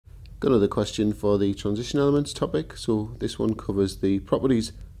Got another question for the transition elements topic. So this one covers the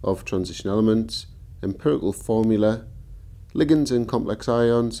properties of transition elements, empirical formula, ligands and complex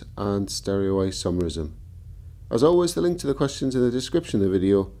ions, and stereoisomerism. As always, the link to the questions in the description of the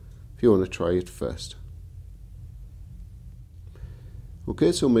video if you want to try it first.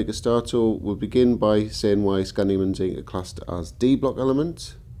 Okay, so we'll make a start. So we'll begin by saying why scandium and zinc are classed as D block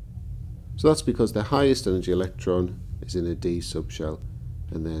elements. So that's because the highest energy electron is in a D subshell,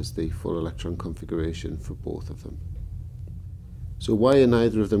 and there's the full electron configuration for both of them. So why are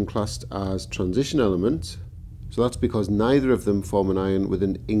neither of them classed as transition elements? So that's because neither of them form an ion with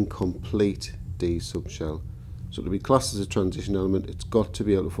an incomplete D subshell. So to be classed as a transition element, it's got to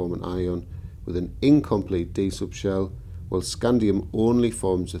be able to form an ion with an incomplete D subshell, while scandium only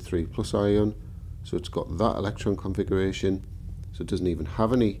forms a 3+ ion, so it's got that electron configuration, so it doesn't even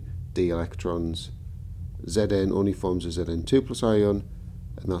have any D electrons. Zn only forms a Zn2+ ion,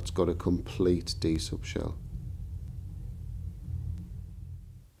 and that's got a complete D subshell.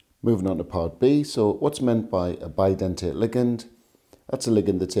 Moving on to part B, so what's meant by a bidentate ligand? That's a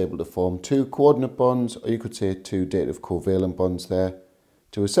ligand that's able to form two coordinate bonds, or you could say two dative covalent bonds there,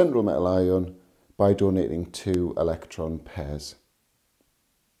 to a central metal ion by donating two electron pairs.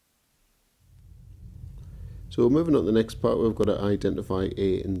 So moving on to the next part, we've got to identify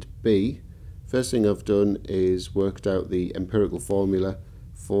A and B. First thing I've done is worked out the empirical formula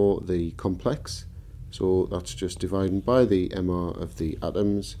for the complex. So that's just dividing by the MR of the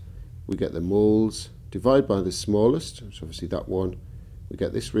atoms. We get the moles, divide by the smallest, so obviously that one. We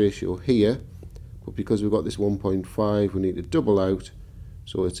get this ratio here, but because we've got this 1.5, we need to double out.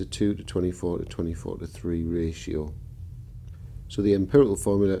 So it's a 2 to 24 to 24 to 3 ratio. So the empirical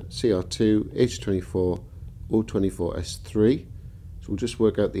formula, Cr2, H24, O24S3. So we'll just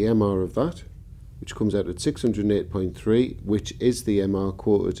work out the MR of that, which comes out at 608.3, which is the MR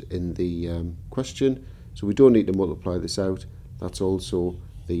quoted in the question. So we don't need to multiply this out. That's also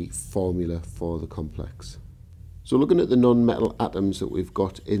the formula for the complex. So looking at the non-metal atoms that we've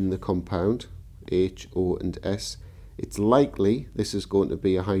got in the compound, H, O and S, it's likely this is going to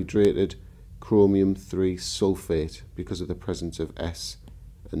be a hydrated chromium 3 sulfate because of the presence of S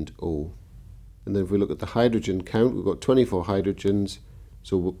and O. And then if we look at the hydrogen count, we've got 24 hydrogens,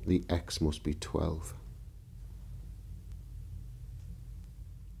 so the X must be 12.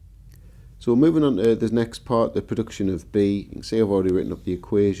 So moving on to the next part, the production of B. You can see I've already written up the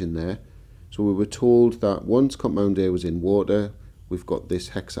equation there. So we were told that once compound A was in water, we've got this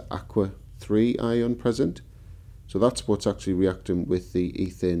hexa-aqua 3 ion present. So that's what's actually reacting with the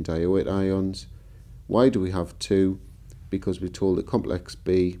ethane dioate ions. Why do we have two? Because we're told that complex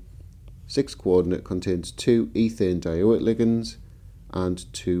B, 6 coordinate, contains 2 ethane dioate ligands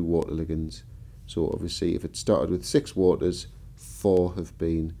and 2 water ligands. So obviously if it started with 6 waters, 4 have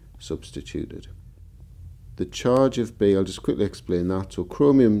been substituted. The charge of B, I'll just quickly explain that. So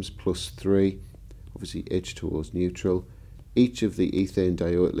chromium's +3, obviously H2O is neutral. Each of the ethane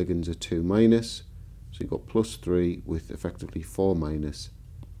dioate ligands are 2-. So you've got +3 with effectively 4-. So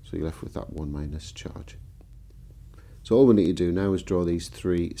you're left with that 1- charge. So all we need to do now is draw these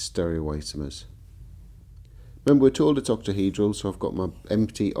 3 stereoisomers. Remember, we're told it's octahedral, so I've got my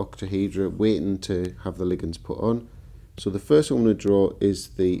empty octahedra waiting to have the ligands put on. So the first one I'm going to draw is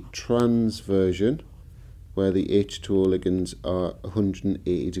the trans version, where the H2O ligands are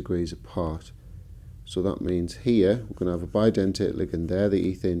 180 degrees apart. So that means here we're going to have a bidentate ligand there,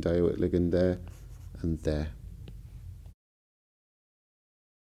 the ethane dioate ligand there, and there.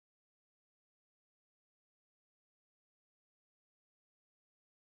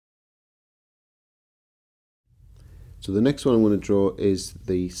 So the next one I'm going to draw is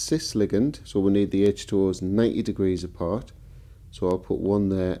the cis ligand. So we need the H2Os 90 degrees apart. So I'll put one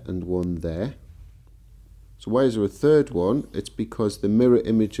there and one there. So why is there a third one? It's because the mirror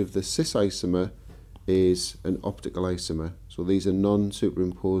image of the cis isomer is an optical isomer. So these are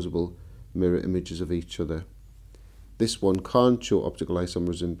non-superimposable mirror images of each other. This one can't show optical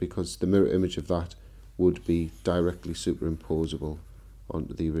isomerism because the mirror image of that would be directly superimposable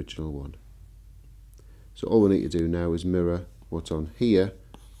onto the original one. So all we need to do now is mirror what's on here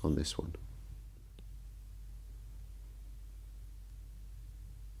on this one.